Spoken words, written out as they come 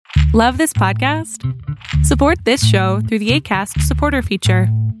Love this podcast? Support this show through the Acast supporter feature.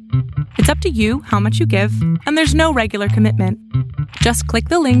 It's up to you how much you give, and there's no regular commitment. Just click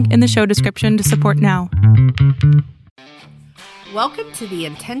the link in the show description to support now. Welcome to the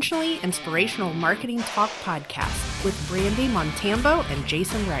Intentionally Inspirational Marketing Talk podcast with Brandy Montambo and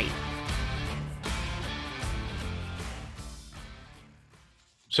Jason Wright.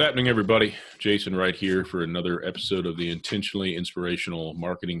 What's happening, everybody? Jason Wright here for another episode of the Intentionally Inspirational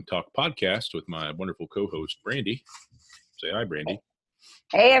Marketing Talk podcast with my wonderful co-host, Brandy. Say hi, Brandy.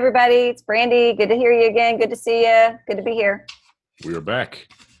 Hey, everybody. It's Brandy. Good to hear you again. Good to see you. Good to be here. We are back.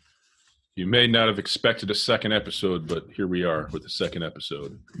 You may not have expected a second episode, but here we are with the second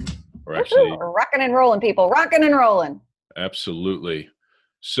episode. We're actually rocking and rolling, people. Rocking and rolling. Absolutely.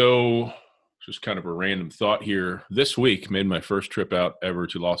 So just kind of a random thought here. This week, made my first trip out ever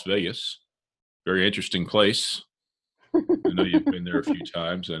to Las Vegas. Very interesting place. I know you've been there a few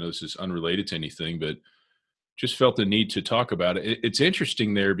times. I know this is unrelated to anything, but just felt the need to talk about it. It's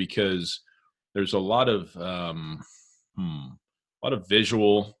interesting there because there's a lot of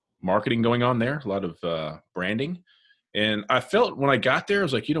visual marketing going on there, a lot of branding. And I felt when I got there, I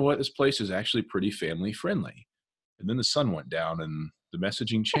was like, you know what, this place is actually pretty family friendly. And then the sun went down and the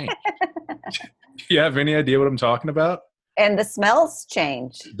messaging changed. Do you have any idea what I'm talking about? And the smells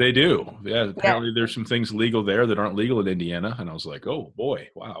changed. They do. Yeah. Apparently there's some things legal there that aren't legal in Indiana. And I was like, oh boy,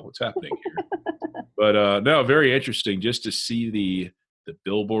 wow, what's happening here? But no, very interesting just to see the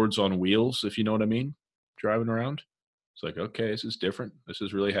billboards on wheels, if you know what I mean, driving around. It's like, okay, this is different. This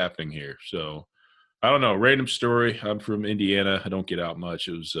is really happening here. So I don't know, random story. I'm from Indiana. I don't get out much.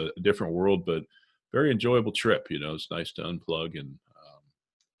 It was a different world, but very enjoyable trip. You know, it's nice to unplug and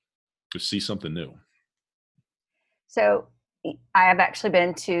just see something new. So I have actually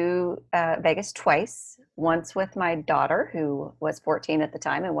been to Vegas twice, once with my daughter, who was 14 at the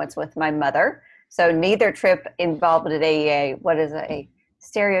time, and once with my mother. So neither trip involved a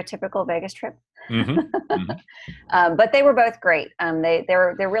stereotypical Vegas trip. Mm-hmm. Mm-hmm. But they were both great.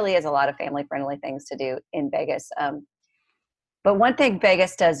 There really is a lot of family-friendly things to do in Vegas. But one thing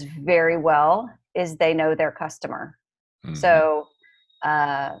Vegas does very well is they know their customer. Mm-hmm. So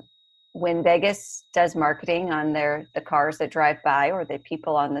when Vegas does marketing on the cars that drive by or the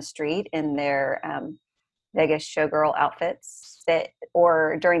people on the street in their Vegas showgirl outfits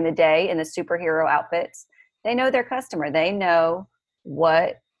or during the day in the superhero outfits, they know their customer. They know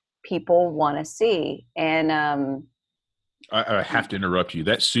what people want to see. And I have to interrupt you.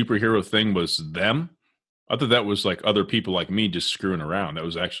 That superhero thing was them? I thought that was like other people like me just screwing around. That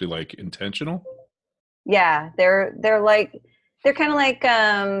was actually like intentional? Yeah, they're kind of like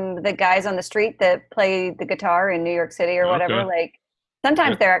the guys on the street that play the guitar in New York City or whatever. Okay. Like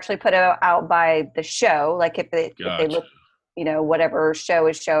sometimes they're actually put out by the show. Like if they look, you know, whatever show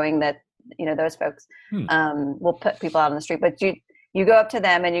is showing that, you know, those folks will put people out on the street. But you go up to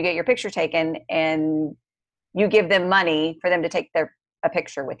them and you get your picture taken and you give them money for them to take a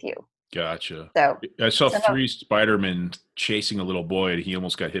picture with you. Gotcha. So I saw 3 Spider-Men chasing a little boy and he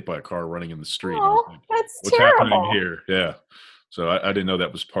almost got hit by a car running in the street. Oh, like, that's what's terrible. Happening here? Yeah. So I didn't know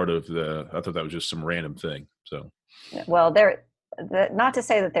that was part of I thought that was just some random thing. So, well, not to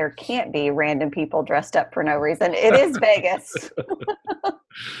say that there can't be random people dressed up for no reason. It is Vegas.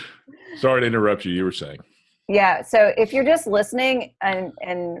 Sorry to interrupt you. You were saying. Yeah. So if you're just listening and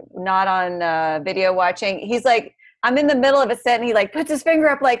not on video watching, he's like, I'm in the middle of a set and he like puts his finger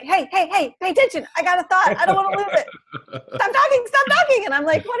up like, hey, pay attention. I got a thought. I don't want to lose it. Stop talking. And I'm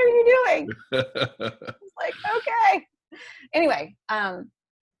like, what are you doing? He's like, okay. Anyway,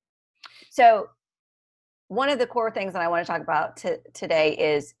 so one of the core things that I want to talk about today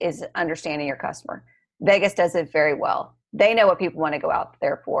is understanding your customer. Vegas does it very well. They know what people want to go out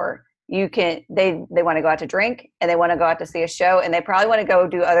there for. They want to go out to drink and they want to go out to see a show and they probably want to go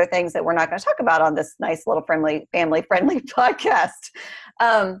do other things that we're not going to talk about on this nice little family friendly podcast.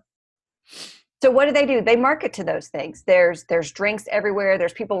 So what do? They market to those things. There's drinks everywhere.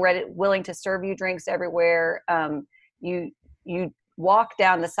 There's people willing to serve you drinks everywhere. You walk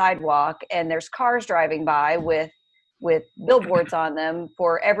down the sidewalk and there's cars driving by with billboards on them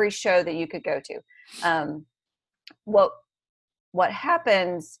for every show that you could go to. What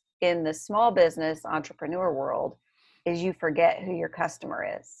happens in the small business entrepreneur world is you forget who your customer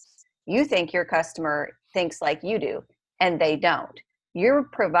is. You think your customer thinks like you do, and they don't. You're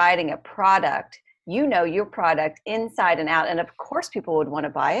providing a product. You know your product inside and out. And of course people would want to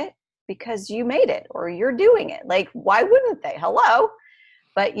buy it because you made it or you're doing it. Like, why wouldn't they? Hello.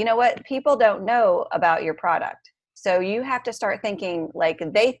 But you know what? People don't know about your product. So you have to start thinking like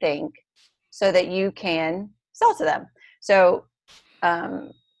they think so that you can sell to them. So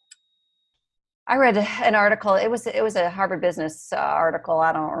I read an article. It was a Harvard Business article.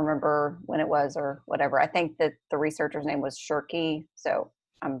 I don't remember when it was or whatever. I think that the researcher's name was Shirky. So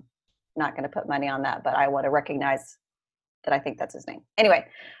I'm not going to put money on that, but I want to recognize that I think that's his name. Anyway,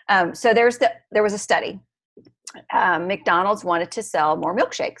 so there was a study. McDonald's wanted to sell more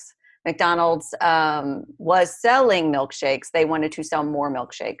milkshakes. McDonald's was selling milkshakes. They wanted to sell more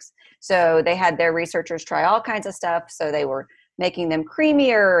milkshakes. So they had their researchers try all kinds of stuff. So they were making them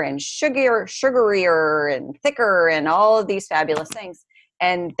creamier and sugarier and thicker and all of these fabulous things.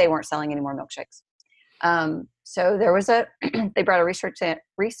 And they weren't selling any more milkshakes. So there was they brought a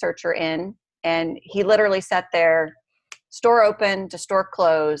researcher in, and he literally sat there, store open to store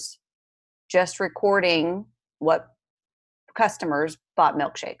close, just recording what customers bought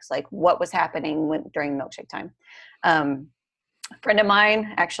milkshakes, like what was happening during milkshake time. A friend of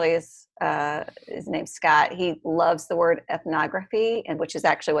mine actually is, his name's Scott. He loves the word ethnography, and which is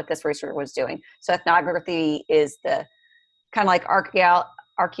actually what this researcher was doing. So ethnography is the kind of like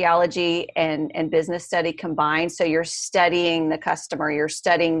archaeology and business study combined. So you're studying the customer, you're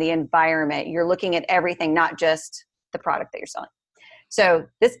studying the environment, you're looking at everything, not just the product that you're selling. So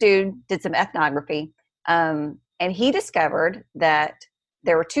this dude did some ethnography, and he discovered that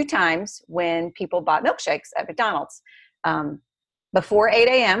there were 2 times when people bought milkshakes at McDonald's. Before 8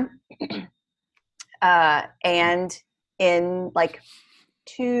 a.m. And in like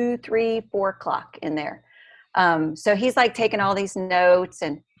 2, 3, 4 o'clock in there. So he's like taking all these notes,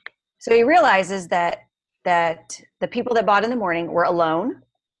 and so he realizes that the people that bought in the morning were alone.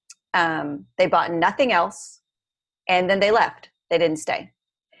 They bought nothing else, and then they left. They didn't stay.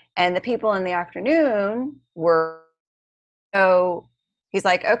 And the people in the afternoon were. So he's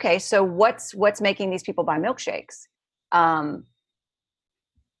like, okay, so what's making these people buy milkshakes?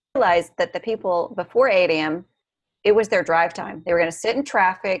 Realized that the people before 8 a.m., it was their drive time. They were going to sit in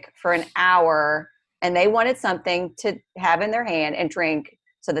traffic for an hour, and they wanted something to have in their hand and drink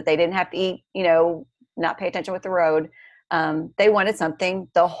so that they didn't have to eat, not pay attention with the road. They wanted something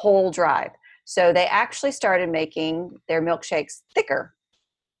the whole drive. So they actually started making their milkshakes thicker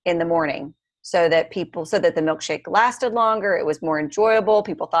in the morning so that the milkshake lasted longer. It was more enjoyable.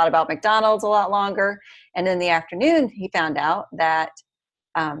 People thought about McDonald's a lot longer. And in the afternoon, he found out that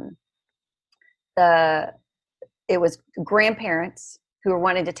it was grandparents who were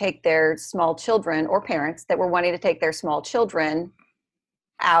wanting to take their small children, or parents that were wanting to take their small children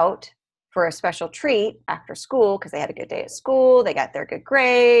out for a special treat after school because they had a good day at school. They got their good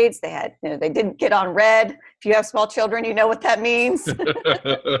grades. They had, they didn't get on red. If you have small children, you know what that means.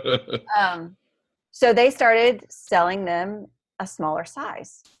 So they started selling them a smaller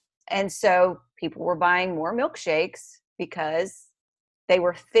size. And so people were buying more milkshakes because they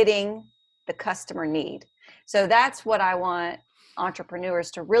were fitting the customer need. So that's what I want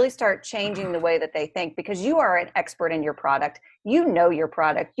entrepreneurs to really start changing the way that they think, because you are an expert in your product. You know your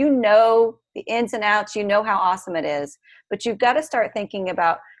product. You know the ins and outs. You know how awesome it is. But you've got to start thinking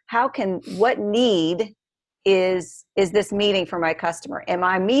about what need is this meeting for my customer? Am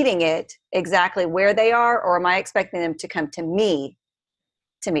I meeting it exactly where they are, or am I expecting them to come to me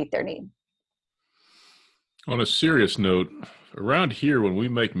to meet their need? On a serious note, around here, when we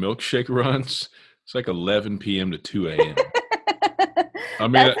make milkshake runs, it's like 11 p.m. to 2 a.m. I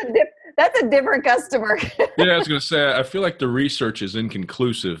mean, that's a different customer. Yeah, I was going to say, I feel like the research is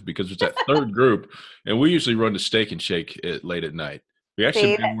inconclusive because it's that third group, and we usually run to Steak and Shake late at night. We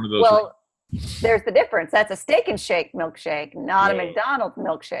actually did one of those. Well, there's the difference. That's a Steak and Shake milkshake, not a McDonald's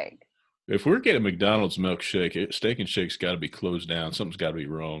milkshake. If we're getting McDonald's milkshake, Steak and Shake's got to be closed down. Something's got to be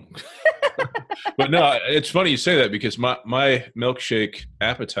wrong. But no, it's funny you say that because my milkshake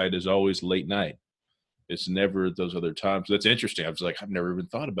appetite is always late night. It's never those other times. That's interesting. I was like, I've never even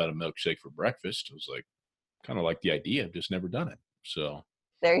thought about a milkshake for breakfast. I was like, kind of like the idea. I've just never done it. So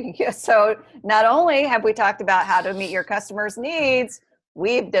there you go. So not only have we talked about how to meet your customers' needs,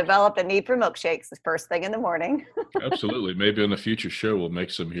 we've developed a need for milkshakes the first thing in the morning. Absolutely. Maybe on a future show, we'll make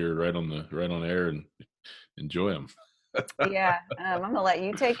some here right on air and enjoy them. Yeah. I'm going to let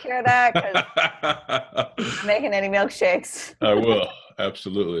you take care of that because I'm not making any milkshakes. I will.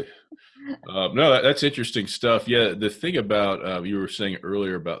 Absolutely. No, that's interesting stuff. Yeah. The thing about, you were saying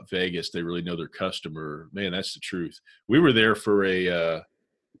earlier about Vegas, they really know their customer. Man, that's the truth. We were there for a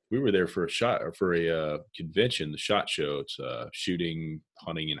convention, the SHOT Show. It's a shooting,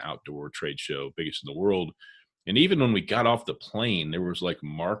 hunting, and outdoor trade show, biggest in the world. And even when we got off the plane, there was like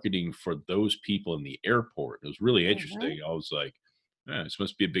marketing for those people in the airport. It was really interesting. Mm-hmm. I was like, this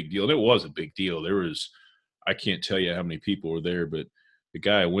must be a big deal. And it was a big deal. I can't tell you how many people were there, but the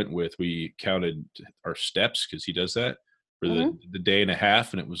guy I went with, we counted our steps because he does that. for the day and a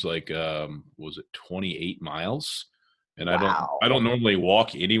half, and it was like was it 28 miles? And Wow. I don't normally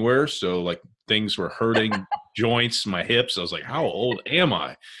walk anywhere, so like things were hurting, joints, my hips. I was like, how old am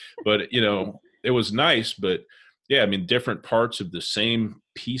I? But it was nice. But yeah, I mean, different parts of the same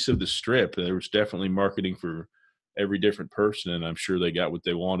piece of the strip. There was definitely marketing for every different person, and I'm sure they got what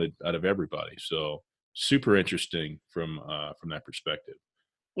they wanted out of everybody. So super interesting from that perspective.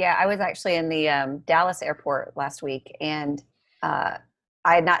 Yeah, I was actually in the Dallas airport last week, and I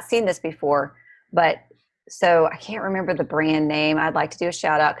had not seen this before, but so I can't remember the brand name. I'd like to do a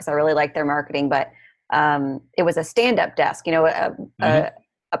shout out because I really like their marketing, but it was a stand-up desk,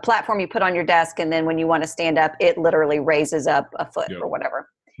 a platform you put on your desk, and then when you want to stand up, it literally raises up a foot or whatever.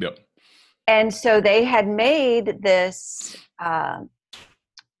 Yep. And so they had made this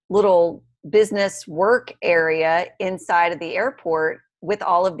little business work area inside of the airport with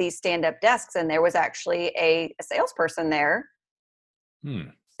all of these stand-up desks, and there was actually a salesperson there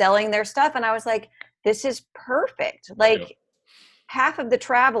selling their stuff. And I was like, this is perfect. Like half of the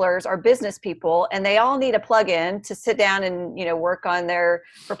travelers are business people, and they all need a plug-in to sit down and work on their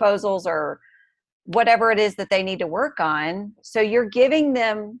proposals or whatever it is that they need to work on. So you're giving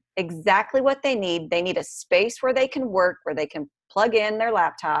them exactly what they need. They need a space where they can work, where they can plug in their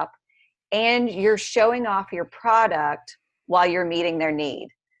laptop, and you're showing off your product while you're meeting their need.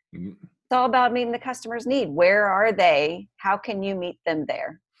 It's all about meeting the customer's need. Where are they? How can you meet them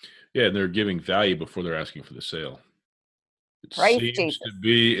there? Yeah, and they're giving value before they're asking for the sale. It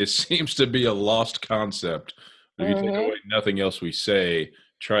seems to be a lost concept. If you take away nothing else we say,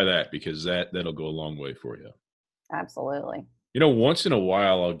 try that, because that'll go a long way for you. Absolutely. Once in a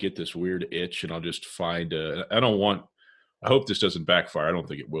while I'll get this weird itch, and I'll just find I hope this doesn't backfire. I don't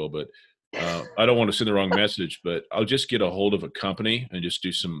think it will, but I don't want to send the wrong message, but I'll just get a hold of a company and just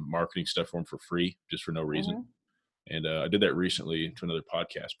do some marketing stuff for them for free, just for no reason. And I did that recently to another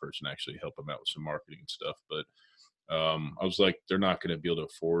podcast person, actually help them out with some marketing and stuff. But I was like, they're not going to be able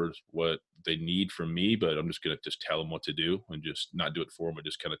to afford what they need from me, but I'm just going to just tell them what to do and just not do it for them, but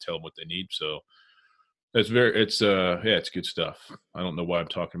just kind of tell them what they need. So it's good stuff. I don't know why I'm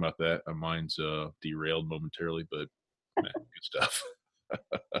talking about that. My mind's derailed momentarily, but good stuff.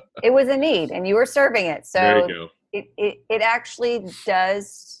 It was a need, and you were serving it. So there you go. It actually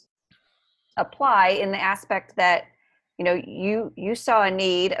does apply in the aspect that you saw a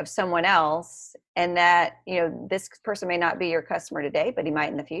need of someone else, and that this person may not be your customer today, but he might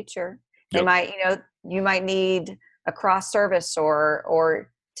in the future. They might you might need a cross service or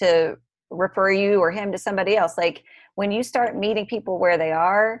to refer you or him to somebody else. Like when you start meeting people where they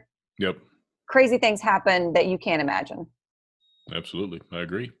are, crazy things happen that you can't imagine. Absolutely. I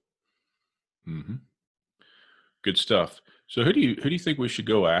agree. Good stuff. So who do you think we should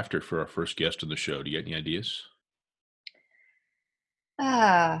go after for our first guest on the show? Do you get any ideas?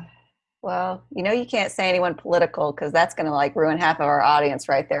 Well, you can't say anyone political because that's going to ruin half of our audience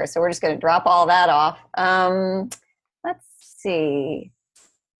right there. So we're just going to drop all that off. Let's see.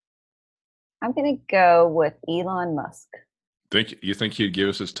 I'm going to go with Elon Musk. You think he'd give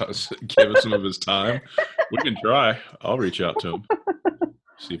us give us some of his time? We can try. I'll reach out to him.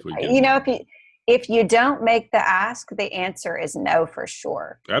 See if we can. If you don't make the ask, the answer is no for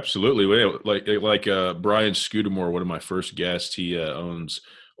sure. Absolutely. Like Brian Scudamore, one of my first guests, he owns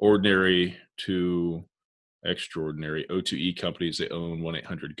Ordinary to Extraordinary, O2E companies. They own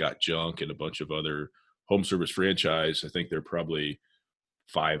 1-800-GOT-JUNK and a bunch of other home service franchise. I think they're probably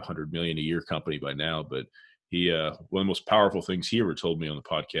 $500 million a year company by now, but he one of the most powerful things he ever told me on the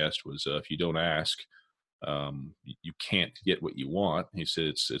podcast was if you don't ask, you can't get what you want. He said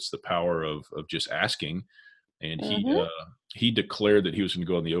it's the power of just asking. And he declared that he was going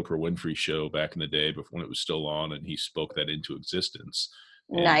to go on the Oprah Winfrey show back in the day when it was still on, and he spoke that into existence.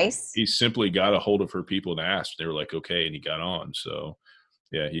 And nice. He simply got a hold of her people and asked. They were like, okay, and he got on. So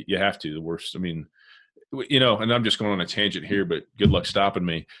yeah, you have to. The worst. I mean, and I'm just going on a tangent here, but good luck stopping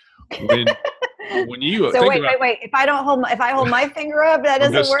me. When you so wait. If I hold my finger up, that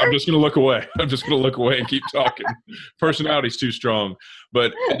doesn't work. I'm just going to look away. I'm just going to look away and keep talking. Personality's too strong.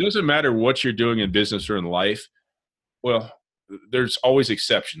 But it doesn't matter what you're doing in business or in life. Well, there's always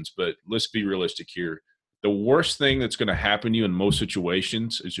exceptions, but let's be realistic here. The worst thing that's going to happen to you in most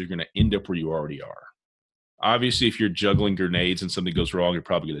situations is you're going to end up where you already are. Obviously, if you're juggling grenades and something goes wrong, you're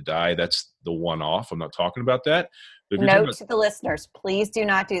probably going to die. That's the one-off. I'm not talking about that. Note to the listeners, please do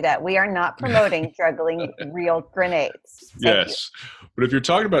not do that. We are not promoting juggling real grenades. Yes. But if you're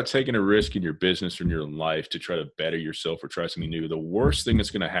talking about taking a risk in your business or in your life to try to better yourself or try something new, the worst thing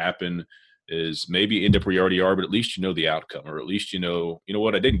that's going to happen is maybe end up where you already are, but at least you know the outcome, or at least you know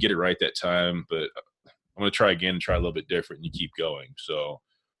what, I didn't get it right that time, but I'm going to try again and try a little bit different. And you keep going. So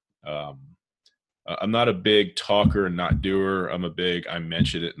I'm not a big talker and not doer. I'm a big, I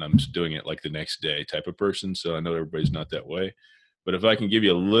mention it and I'm just doing it like the next day type of person. So I know everybody's not that way. But if I can give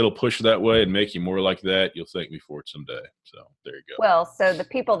you a little push that way and make you more like that, you'll thank me for it someday. So there you go. Well, so the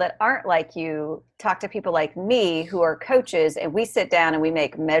people that aren't like you talk to people like me who are coaches, and we sit down and we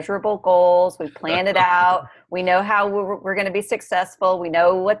make measurable goals. We plan it out. We know how we're going to be successful. We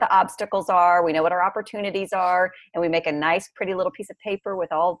know what the obstacles are. We know what our opportunities are. And we make a nice, pretty little piece of paper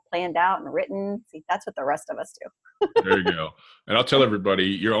with all planned out and written. See, that's what the rest of us do. There you go. And I'll tell everybody,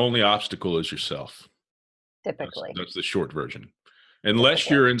 your only obstacle is yourself. Typically. That's the short version. Unless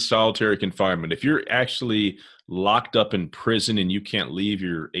you're in solitary confinement. If you're actually locked up in prison and you can't leave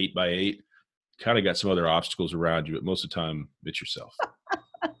your 8x8, kind of got some other obstacles around you, but most of the time it's yourself.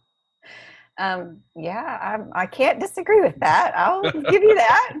 I can't disagree with that. I'll give you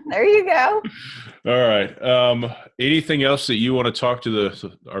that. There you go. All right. Anything else that you want to talk to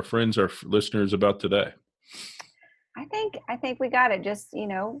our friends, our listeners about today? I think we got it. Just,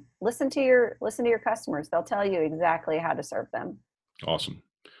 listen to your customers. They'll tell you exactly how to serve them. Awesome.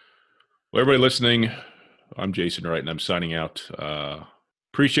 Well, everybody listening, I'm Jason Wright, and I'm signing out.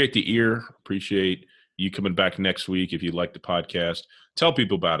 Appreciate the ear. Appreciate you coming back next week. If you like the podcast, tell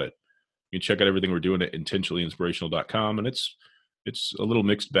people about it. You can check out everything we're doing at intentionallyinspirational.com, and it's a little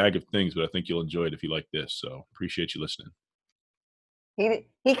mixed bag of things, but I think you'll enjoy it if you like this. So appreciate you listening.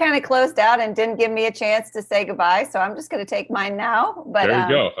 He kind of closed out and didn't give me a chance to say goodbye, so I'm just going to take mine now. But there you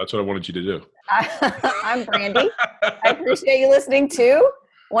go. That's what I wanted you to do. I'm Brandy. I appreciate you listening too.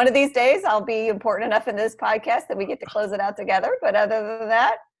 One of these days, I'll be important enough in this podcast that we get to close it out together. But other than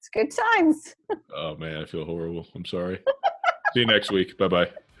that, it's good times. Oh, man, I feel horrible. I'm sorry. See you next week.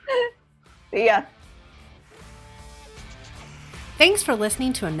 Bye-bye. See ya. Thanks for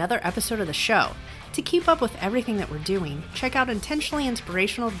listening to another episode of the show. To keep up with everything that we're doing, check out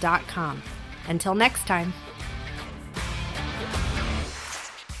intentionallyinspirational.com. Until next time.